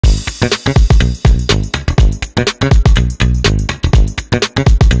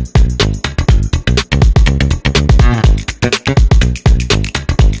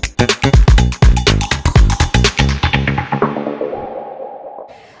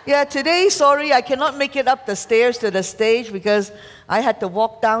Yeah, today, sorry, I cannot make it up the stairs to the stage because I had to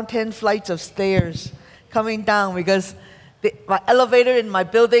walk down 10 flights of stairs coming down because my elevator in my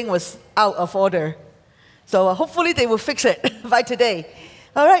building was out of order. So hopefully they will fix it by today.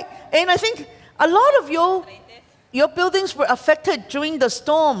 All right, and I think a lot of your buildings were affected during the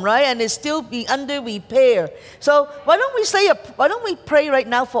storm, right? And it's still being under repair. So why don't we pray right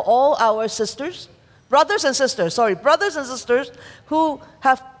now for all our sisters? Brothers and sisters who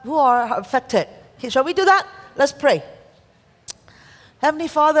are affected. Okay, shall we do that? Let's pray. Heavenly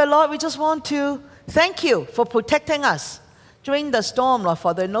Father, Lord, we just want to thank you for protecting us during the storm, Lord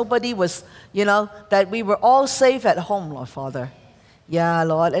Father. Nobody was, that we were all safe at home, Lord Father. Yeah,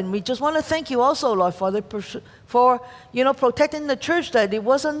 Lord, and we just want to thank you also, Lord Father, for protecting the church, that it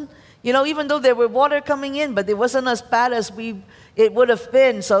wasn't, even though there were water coming in, but it wasn't as bad as it would have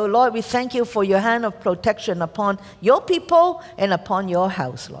been. So, Lord, we thank you for your hand of protection upon your people and upon your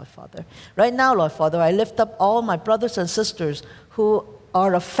house, Lord Father. Right now, Lord Father, I lift up all my brothers and sisters who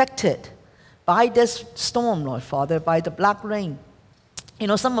are affected by this storm, Lord Father, by the black rain.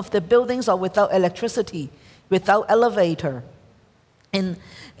 Some of the buildings are without electricity, without elevator. And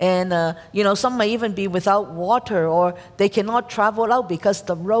some may even be without water, or they cannot travel out because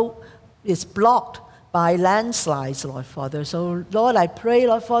the road is blocked by landslides, Lord Father. So, Lord, I pray,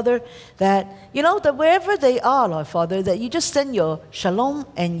 Lord Father, that, that wherever they are, Lord Father, that you just send your shalom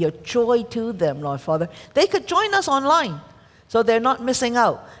and your joy to them, Lord Father. They could join us online, so they're not missing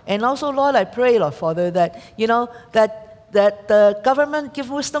out. And also, Lord, I pray, Lord Father, that, that the government, give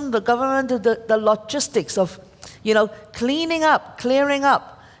wisdom, the government, the logistics of, clearing up,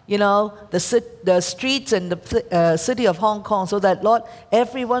 the streets and the city of Hong Kong, so that, Lord,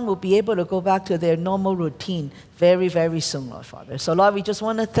 everyone will be able to go back to their normal routine very, very soon, Lord Father. So, Lord, we just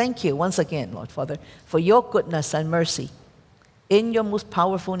want to thank you once again, Lord Father, for your goodness and mercy. In your most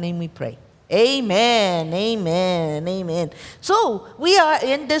powerful name we pray. Amen, amen, amen. So, we are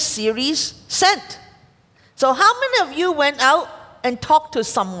in this series, Sent. So, how many of you went out and talked to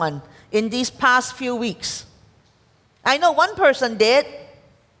someone in these past few weeks? I know one person did.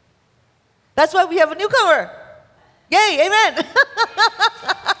 That's why we have a newcomer. Yay, amen.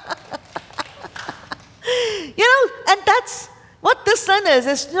 And that's what this Son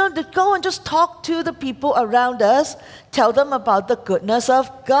is to go and just talk to the people around us, tell them about the goodness of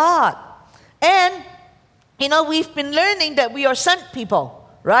God. And, we've been learning that we are sent people,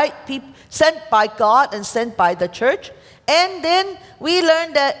 right? Sent by God and sent by the church. And then we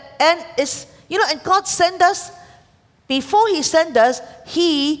learned that, and God sent us. Before He sent us,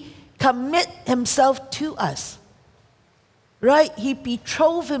 He commit Himself to us. Right? He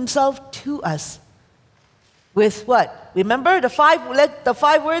betrothed Himself to us. With what? Remember the five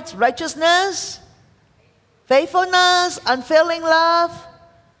words? Righteousness, faithfulness, unfailing love,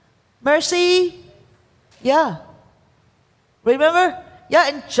 mercy. Yeah. Remember? Yeah,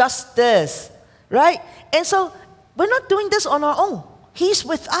 and justice. Right? And so, we're not doing this on our own. He's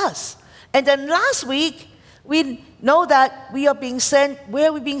with us. And then last week, we know that we are being sent. Where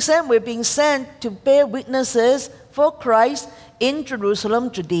are we being sent? We're being sent to bear witnesses for Christ in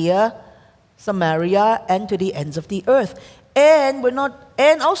Jerusalem, Judea, Samaria, and to the ends of the earth. And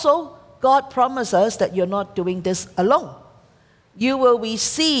also, God promised us that you're not doing this alone. You will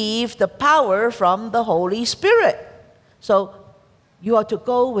receive the power from the Holy Spirit. So, you are to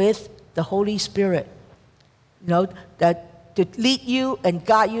go with the Holy Spirit. That to lead you and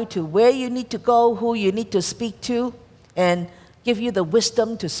guide you to where you need to go, who you need to speak to, and give you the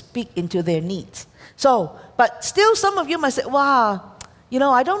wisdom to speak into their needs. So, but still some of you might say, wow,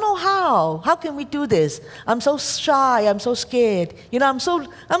 I don't know how. How can we do this? I'm so shy, I'm so scared. I'm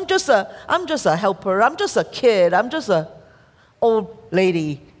just a helper, I'm just a kid, I'm just a old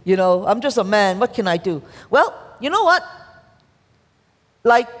lady, I'm just a man, what can I do? Well, you know what?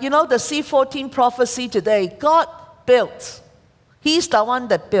 Like, the C14 prophecy today, God built. He's the one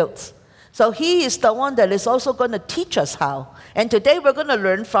that built. So He is the one that is also going to teach us how. And today we're going to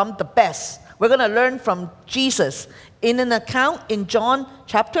learn from the best. We're going to learn from Jesus in an account in John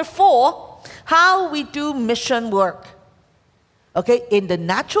chapter 4, how we do mission work. Okay, in the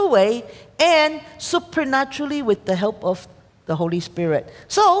natural way and supernaturally with the help of the Holy Spirit.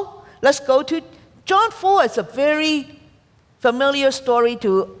 So, let's go to John 4. It's a very familiar story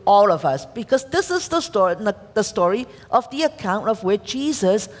to all of us, because this is the story of the account of where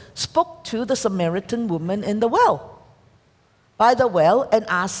Jesus spoke to the Samaritan woman in the well, by the well, and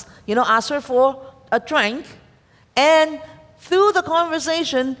asked her for a drink. And through the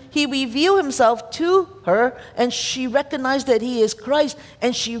conversation, He revealed Himself to her, and she recognized that He is Christ,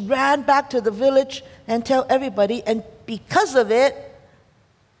 and she ran back to the village and tell everybody. And because of it,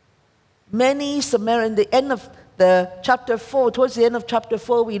 many Samaritans, the end of the chapter 4, towards the end of chapter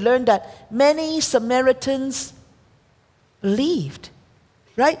 4, we learned that many Samaritans believed.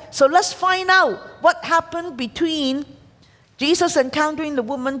 Right? So let's find out what happened between Jesus encountering the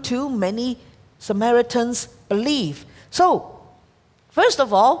woman to many Samaritans believe. So, first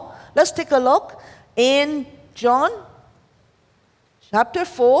of all, let's take a look in John chapter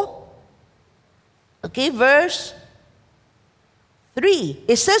 4, okay, verse 3.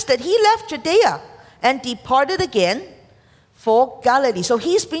 It says that he left Judea and departed again for Galilee. So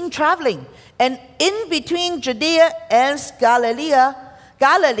he's been traveling. And in between Judea and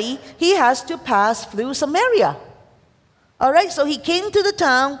Galilee, he has to pass through Samaria. All right, so he came to the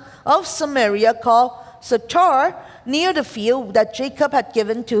town of Samaria called Sychar, near the field that Jacob had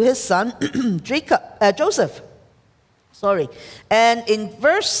given to his son Joseph. And in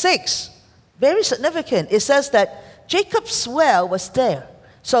verse 6, very significant, it says that Jacob's well was there.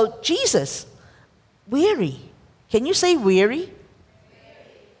 So Jesus, weary. Can you say weary?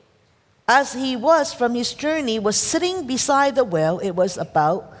 As he was from his journey, was sitting beside the well. It was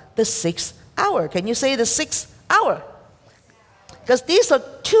about the 6th hour. Can you say the 6th hour? Because these are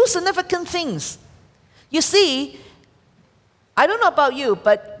two significant things. You see, I don't know about you,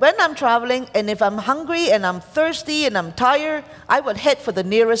 but when I'm traveling and if I'm hungry and I'm thirsty and I'm tired, I would head for the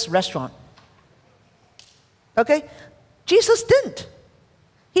nearest restaurant. Okay? Jesus didn't.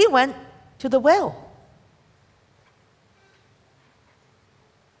 He went to the well.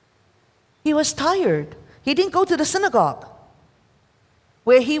 He was tired. He didn't go to the synagogue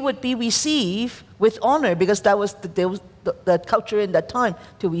where he would be received with honor, because that was the culture in that time,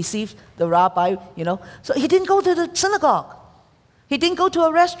 to receive the rabbi, you know. So he didn't go to the synagogue. He didn't go to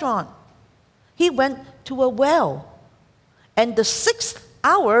a restaurant. He went to a well. And the 6th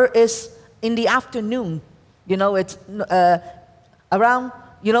hour is in the afternoon. You know, it's around,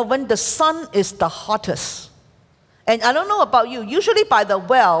 you know, when the sun is the hottest. And I don't know about you, usually by the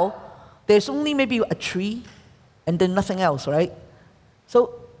well, there's only maybe a tree and then nothing else, right?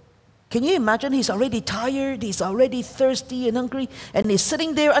 So can you imagine, he's already tired, he's already thirsty and hungry, and he's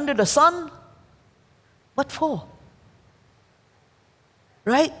sitting there under the sun? What for?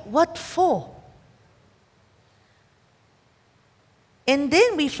 Right? What for? And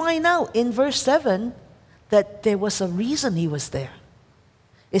then we find out in verse 7 that there was a reason he was there.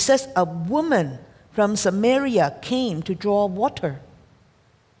 It says a woman from Samaria came to draw water.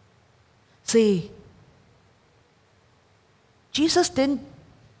 See, Jesus didn't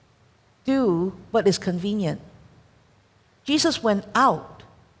do what is convenient. Jesus went out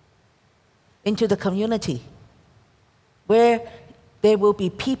into the community where there will be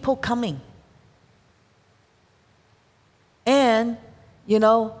people coming. And, you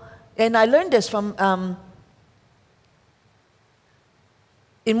know, and I learned this from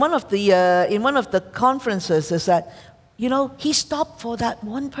in one of the conferences, is that, you know, he stopped for that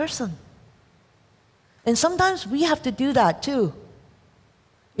one person. And sometimes we have to do that too.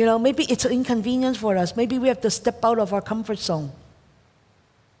 You know, maybe it's an inconvenience for us. Maybe we have to step out of our comfort zone.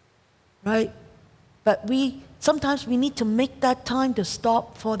 Right? But sometimes we need to make that time to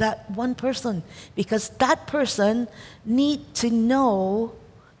stop for that one person, because that person needs to know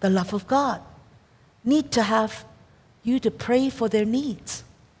the love of God. Need to have you to pray for their needs.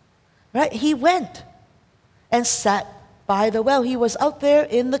 Right? He went and sat by the well. He was out there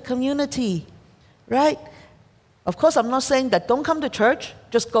in the community. Right? Of course, I'm not saying that don't come to church,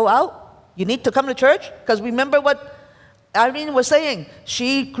 just go out. You need to come to church, because remember what Irene was saying.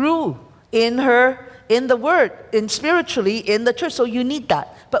 She grew in the Word, spiritually in the church, so you need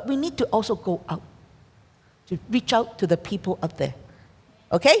that. But we need to also go out, to reach out to the people out there.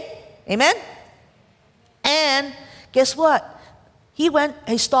 Okay? Amen? And guess what? He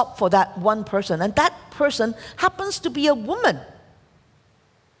stopped for that one person, and that person happens to be a woman.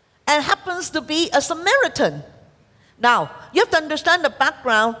 And happens to be a Samaritan. Now, you have to understand the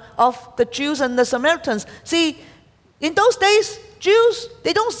background of the Jews and the Samaritans. See, in those days, Jews,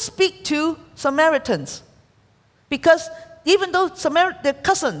 they don't speak to Samaritans. Because even though they're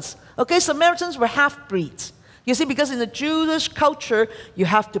cousins, okay, Samaritans were half-breeds. You see, because in the Jewish culture, you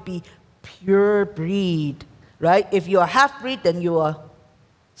have to be pure breed, right? If you are half-breed, then you are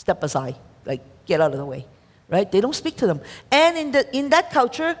step aside, like get out of the way. Right? They don't speak to them. And in that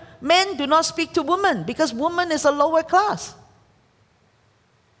culture, men do not speak to women, because woman is a lower class.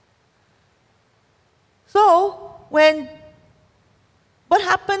 So, what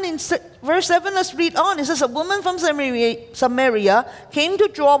happened in verse 7, let's read on. It says, a woman from Samaria came to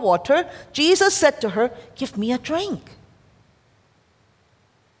draw water. Jesus said to her, give me a drink.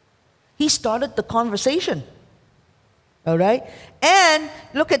 He started the conversation. All right? And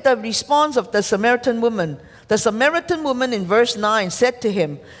look at the response of the Samaritan woman. The Samaritan woman in verse 9 said to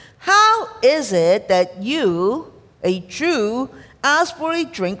him, "How is it that you, a Jew, ask for a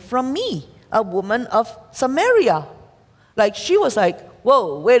drink from me, a woman of Samaria?" Like, she was like,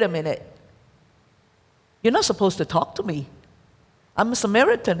 whoa, wait a minute. You're not supposed to talk to me. I'm a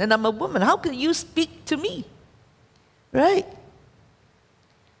Samaritan and I'm a woman. How can you speak to me? Right?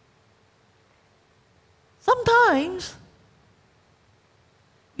 Sometimes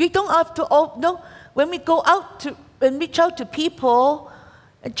we don't have to, when we go out to and reach out to people,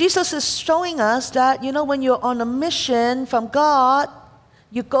 Jesus is showing us that, when you're on a mission from God,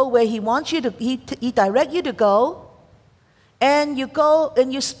 you go where He wants you to, He direct you to go, and you go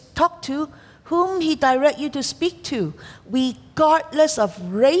and you talk to whom He direct you to speak to, regardless of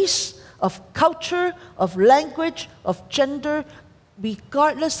race, of culture, of language, of gender,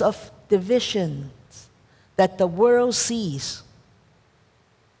 regardless of divisions that the world sees.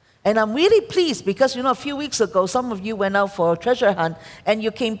 And I'm really pleased because, a few weeks ago, some of you went out for a treasure hunt and you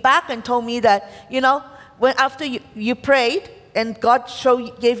came back and told me that, when after you prayed and God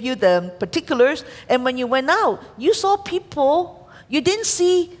gave you the particulars, and when you went out, you saw people, you didn't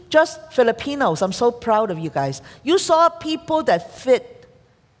see just Filipinos. I'm so proud of you guys. You saw people that fit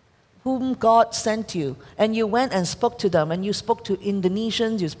whom God sent you, and you went and spoke to them, and you spoke to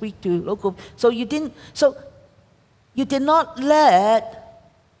Indonesians, you speak to local, so you did not let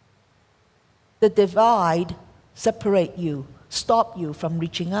the divide separate you, stop you from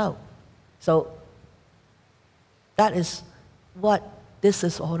reaching out. So that is what this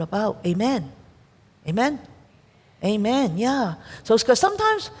is all about. Amen. Amen. Amen. Yeah. So because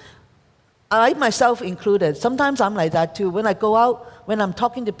sometimes, I myself included, sometimes I'm like that too. When I go out, when I'm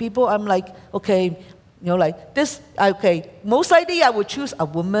talking to people, I'm like, okay, like this, okay, most likely I would choose a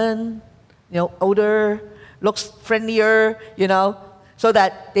woman, older, looks friendlier, so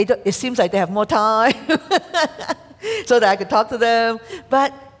that it seems like they have more time, so that I could talk to them.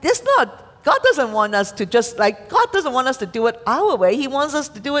 But it's not, God doesn't want us to God doesn't want us to do it our way. He wants us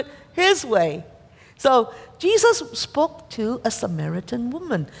to do it His way. So Jesus spoke to a Samaritan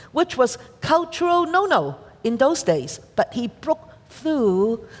woman, which was cultural no-no in those days. But He broke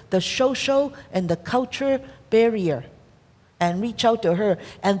through the social and the culture barrier and reached out to her.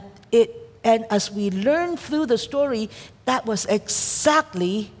 And as we learn through the story, that was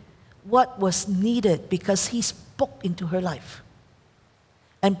exactly what was needed because He spoke into her life.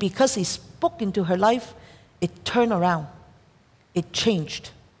 And because He spoke into her life, it turned around. It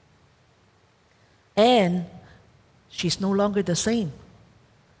changed. And she's no longer the same.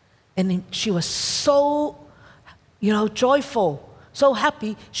 And she was so, joyful, so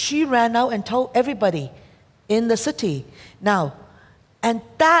happy. She ran out and told everybody in the city. Now, and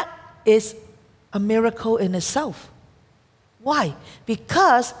that is a miracle in itself. Why?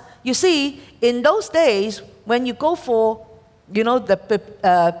 Because, you see, in those days, when you go for,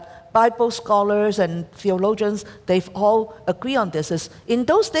 the Bible scholars and theologians, they've all agree on this. Is in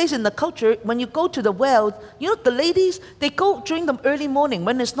those days in the culture, when you go to the well, the ladies, they go during the early morning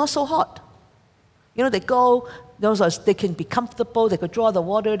when it's not so hot. They go, they can be comfortable, they could draw the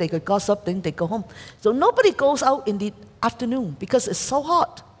water, they could gossip, then they go home. So nobody goes out in the afternoon because it's so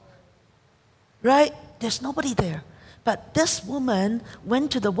hot. Right? There's nobody there. But this woman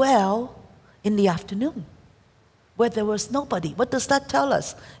went to the well in the afternoon where there was nobody. What does that tell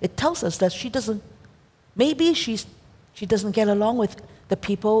us? It tells us that she doesn't get along with the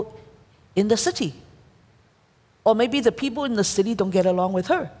people in the city. Or maybe the people in the city don't get along with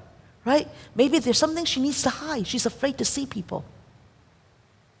her. Right? Maybe there's something she needs to hide. She's afraid to see people.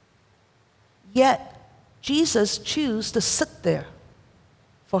 Yet, Jesus chose to sit there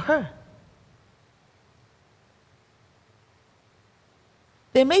for her.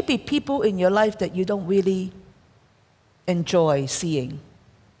 There may be people in your life that you don't really enjoy seeing.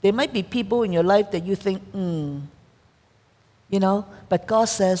 There might be people in your life that you think, but God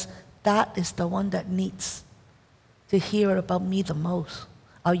says, that is the one that needs to hear about me the most.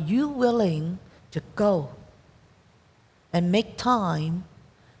 Are you willing to go and make time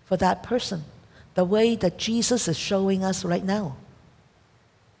for that person the way that Jesus is showing us right now?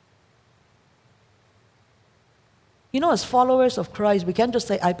 As followers of Christ, we can't just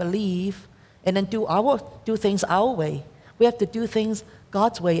say, I believe, and then do things our way. We have to do things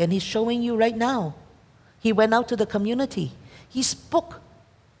God's way, and He's showing you right now. He went out to the community. He spoke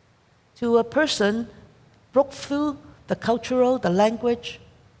to a person, broke through the cultural, the language,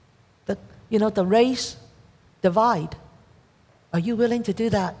 the race divide. Are you willing to do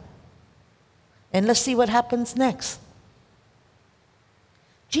that? And let's see what happens next.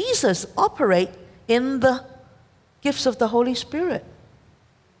 Jesus operates in the gifts of the Holy Spirit.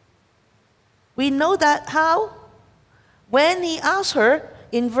 We know that how? When he asked her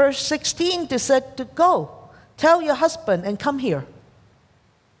in verse 16 to go, tell your husband and come here.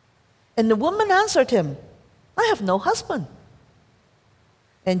 And the woman answered him, I have no husband.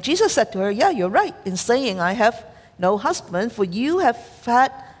 And Jesus said to her, yeah, you're right in saying I have no husband, for you have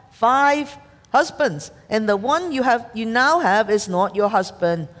had 5 husbands, and the one you now have is not your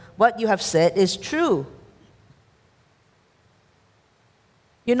husband. What you have said is true.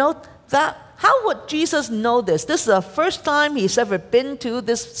 You know, how would Jesus know this? This is the first time he's ever been to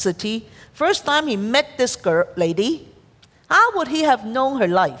this city, first time he met this lady. How would he have known her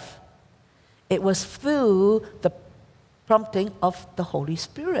life? It was through the prompting of the Holy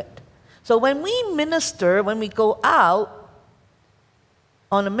Spirit. So when we minister, when we go out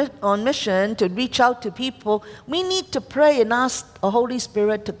on mission to reach out to people, we need to pray and ask the Holy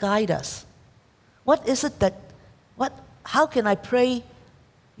Spirit to guide us. What is it how can I pray,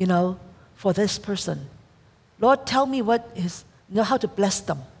 for this person? Lord, tell me how to bless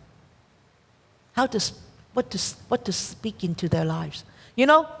them. What to speak into their lives.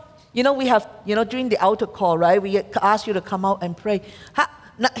 We have, during the altar call, right? We ask you to come out and pray.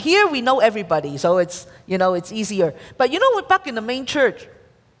 Here we know everybody, so it's easier. But back in the main church,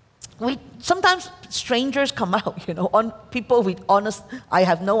 sometimes strangers come out, on people I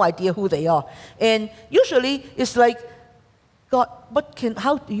have no idea who they are. And usually it's like, God,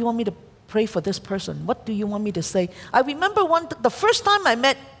 how do you want me to pray for this person? What do you want me to say? I remember the first time I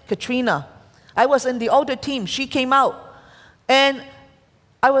met Katrina, I was in the older team. She came out, and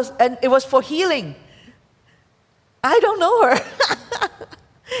it was for healing. I don't know her.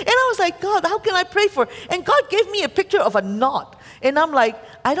 And I was like, God, how can I pray for her? And God gave me a picture of a knot. And I'm like,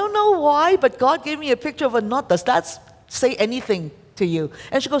 I don't know why, but God gave me a picture of a knot. Does that say anything to you?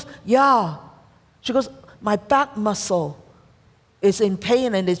 And she goes, yeah. She goes, my back muscle is in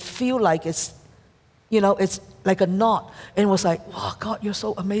pain, and it feels like it's like a knot. And it was like, wow, God, you're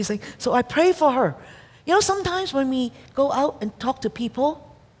so amazing. So I pray for her. Sometimes when we go out and talk to people,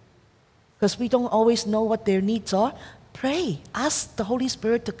 because we don't always know what their needs are, pray. Ask the Holy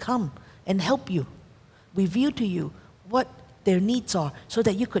Spirit to come and help you, reveal to you what their needs are, so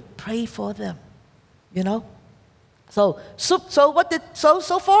that you could pray for them. So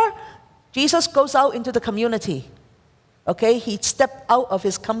far, Jesus goes out into the community. Okay, he stepped out of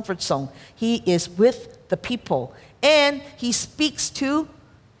his comfort zone. He is with the people, and he speaks to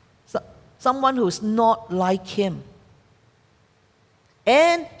someone who's not like him.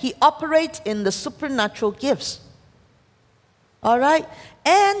 And he operates in the supernatural gifts. All right?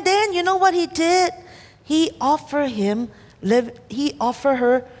 And then you know what he did? He offered her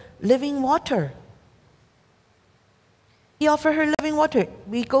living water. He offered her living water.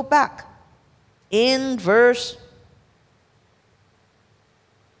 We go back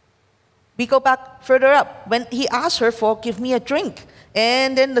we go back further up. When he asked her give me a drink.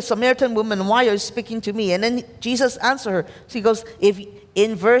 And then the Samaritan woman, why are you speaking to me? And then Jesus answered her. So he goes,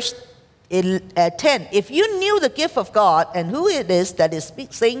 in verse 10, if you knew the gift of God and who it is that is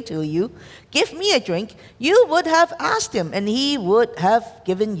saying to you, give me a drink, you would have asked him, and he would have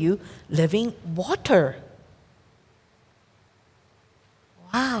given you living water.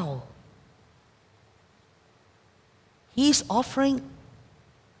 Wow. He's offering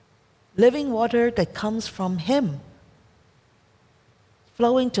living water that comes from him,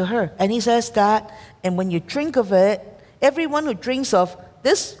 flowing to her. And he says that, and when you drink of it, everyone who drinks of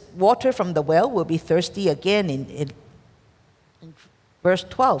this water from the well will be thirsty again in verse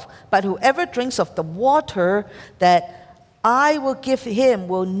 12. But whoever drinks of the water that I will give him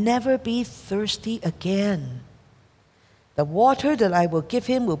will never be thirsty again. The water that I will give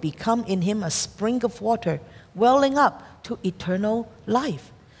him will become in him a spring of water, welling up to eternal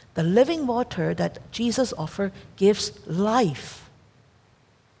life. The living water that Jesus offered gives life,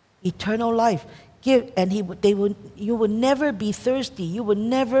 eternal life. You will never be thirsty. You will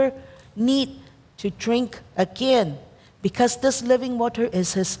never need to drink again, because this living water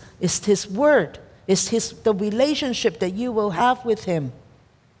is His word, is the relationship that you will have with Him,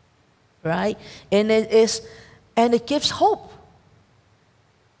 right? And it gives hope.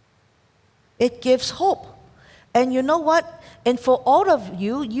 It gives hope. And you know what? And for all of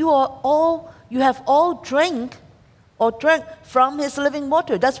you, you have all drank from His living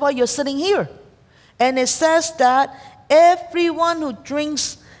water. That's why you're sitting here. And it says that everyone who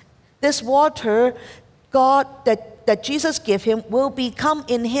drinks this water, that Jesus gave him, will become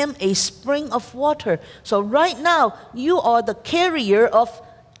in him a spring of water. So right now, you are the carrier of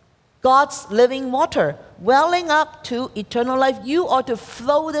God's living water, welling up to eternal life. You are to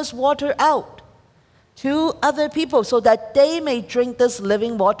flow this water out to other people so that they may drink this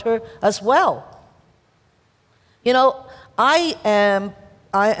living water as well. You know, I am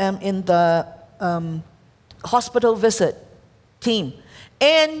in the hospital visit team,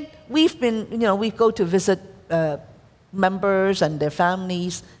 and we've been, you know, we go to visit members and their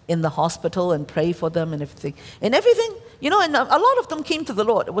families in the hospital and pray for them and everything. And everything, you know, and a lot of them came to the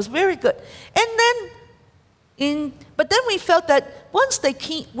Lord. It was very good. And but then we felt that once they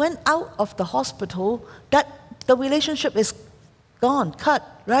went out of the hospital, that the relationship is gone, cut,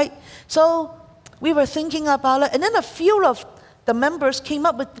 right? So we were thinking about it, and then a few of the members came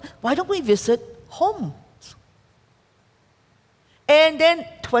up with, why don't we visit home? And then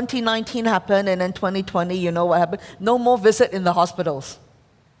 2019 happened, and then 2020, you know what happened? No more visit in the hospitals,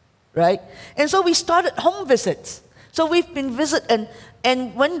 right? And so we started home visits. So we've been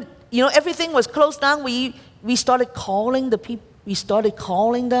and when, you know, everything was closed down, we started calling the people. We started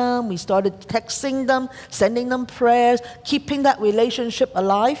calling them, we started texting them, sending them prayers, keeping that relationship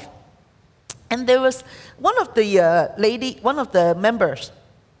alive. And there was one of the members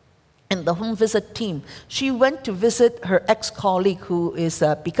in the home visit team. She went to visit her ex-colleague who is,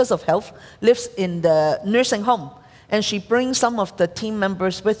 because of health, lives in the nursing home. And she brings some of the team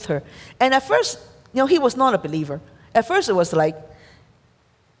members with her. And at first, you know, he was not a believer. At first it was like,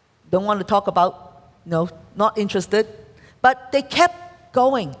 don't want to talk about, you know, not interested. But they kept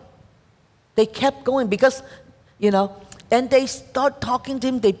going. They kept going because, you know, and they start talking to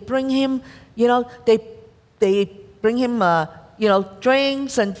him. They bring him, you know, they bring him, you know,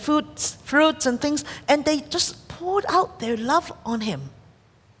 drinks and fruits and things, and they just poured out their love on him.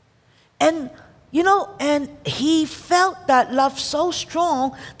 And, you know, and he felt that love so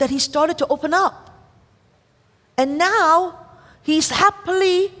strong that he started to open up. And now he's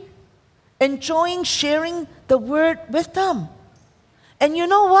happily enjoying sharing the word with them. And you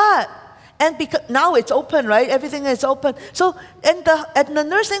know what? And because now it's open, right? Everything is open. So, and the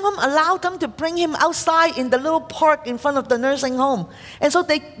nursing home allowed them to bring him outside in the little park in front of the nursing home. And so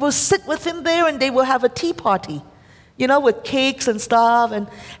they will sit with him there, and they will have a tea party, you know, with cakes and stuff. And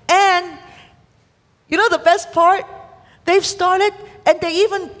you know the best part? They've started, and they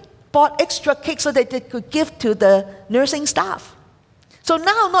even bought extra cakes so that they could give to the nursing staff. So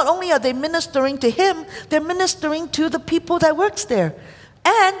now not only are they ministering to him, they're ministering to the people that works there.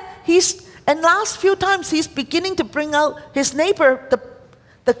 And last few times he's beginning to bring out his neighbor,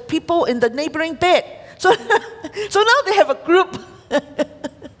 the people in the neighboring bed. So now they have a group.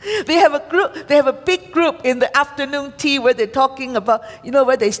 They have a big group in the afternoon tea where they're talking about, you know,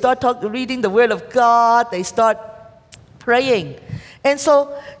 where they start reading the word of God, they start praying. And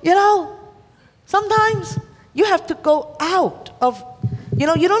so, you know, sometimes you have to go out of, you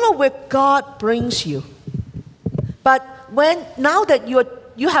know, you don't know where God brings you. But now that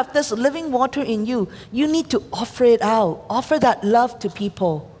you have this living water in you, you need to offer it out. Offer that love to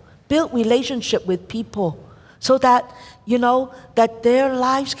people. Build relationship with people so that, you know, that their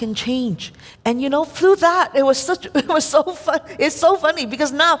lives can change. And, you know, through that, it was so fun. It's so funny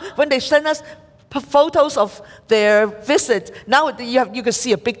because now when they send us photos of their visits, now you can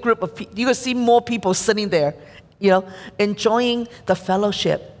see a big group of people. You can see more people sitting there, you know, enjoying the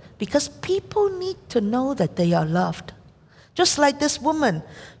fellowship. Because people need to know that they are loved. Just like this woman,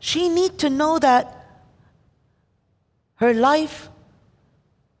 she needs to know that her life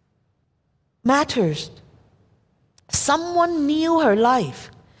matters. Someone knew her life,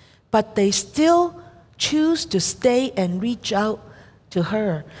 but they still choose to stay and reach out to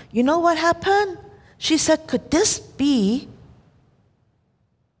her. You know what happened? She said, could this be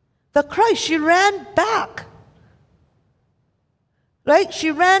the Christ? She ran back. Right? She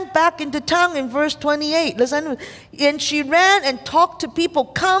ran back into town in verse 28. Listen, and she ran and talked to people.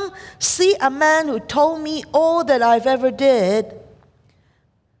 Come, see a man who told me all that I've ever did.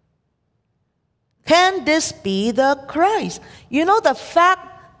 Can this be the Christ? You know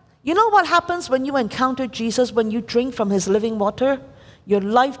you know what happens when you encounter Jesus, when you drink from his living water? Your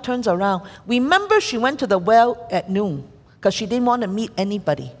life turns around. Remember, she went to the well at noon because she didn't want to meet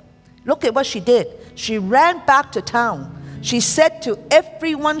anybody. Look at what she did. She ran back to town. She said to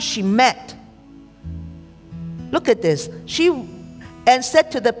everyone she met, look at this. And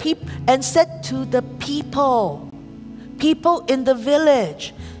said to the people in the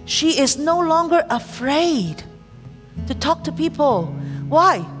village, she is no longer afraid to talk to people.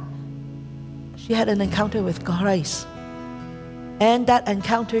 Why? She had an encounter with Christ. And that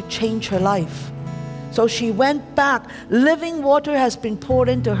encounter changed her life. So she went back. Living water has been poured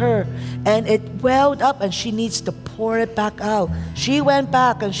into her, and it welled up, and she needs to pour it back out. She went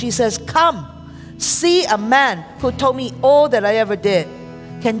back and she says, come, see a man who told me all that I ever did.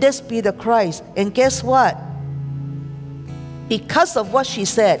 Can this be the Christ? And guess what? Because of what she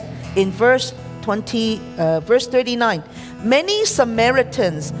said in verse 39, many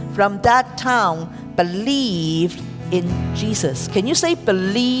Samaritans from that town believed in Jesus. Can you say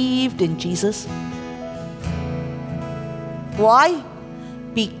believed in Jesus? Why?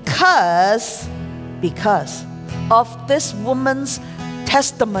 Because of this woman's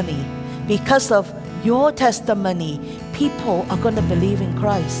testimony, because of your testimony, people are going to believe in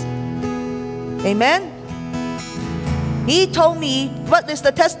Christ. Amen? He told me, what is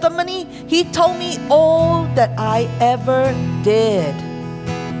the testimony? He told me all that I ever did.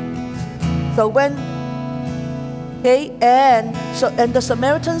 So when and the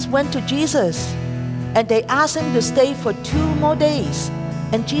Samaritans went to Jesus and they asked him to stay for 2 more days.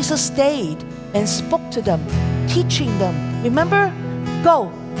 And Jesus stayed and spoke to them, teaching them. Remember? Go,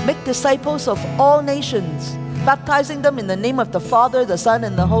 make disciples of all nations, baptizing them in the name of the Father, the Son,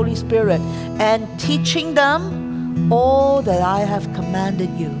 and the Holy Spirit, and teaching them all that I have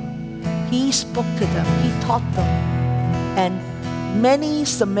commanded you. He spoke to them. He taught them. And many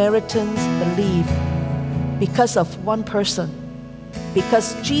Samaritans believed because of one person.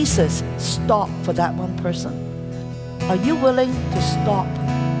 Because Jesus stopped for that one person. Are you willing to stop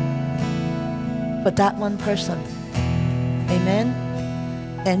for that one person? Amen?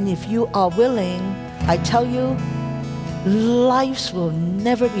 And if you are willing, I tell you, lives will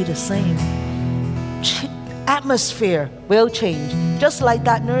never be the same. Atmosphere will change. Just like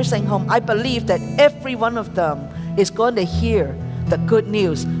that nursing home, I believe that every one of them is going to hear the good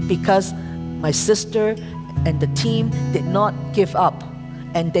news because my sister and the team did not give up,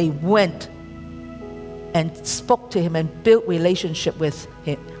 and they went and spoke to him and built relationship with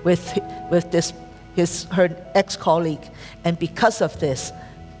him, with her ex-colleague. And because of this,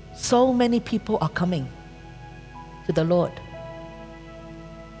 so many people are coming to the Lord.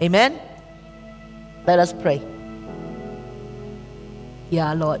 Amen? Let us pray.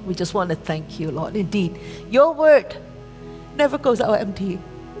 Yeah, Lord, we just want to thank you, Lord. Indeed, your word never goes out empty.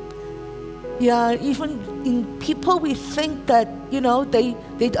 Yeah, even in people we think that,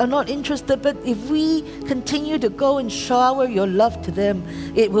 they are not interested, but if we continue to go and shower your love to them,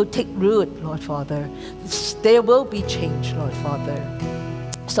 it will take root, Lord Father. There will be change, Lord Father.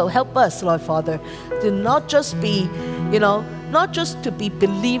 So help us, Lord Father, to not just be, not just to be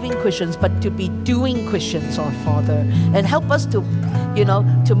believing Christians, but to be doing Christians, Lord Father. And help us to,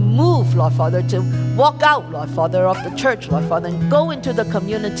 to move, Lord Father, to walk out, Lord Father, of the church, Lord Father, and go into the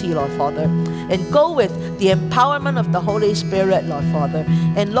community, Lord Father, and go with the empowerment of the Holy Spirit, Lord Father.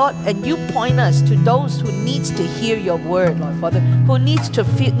 And Lord, and you point us to those who needs to hear your word, Lord Father, who needs to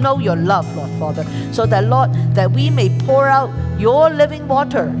know your love, Lord Father, so that, Lord, that we may pour out your living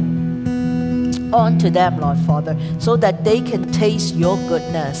water onto them, Lord Father, so that they can taste your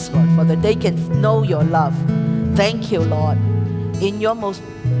goodness, Lord Father. They can know your love. Thank you, Lord. In your most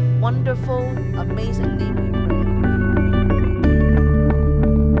wonderful, amazing name.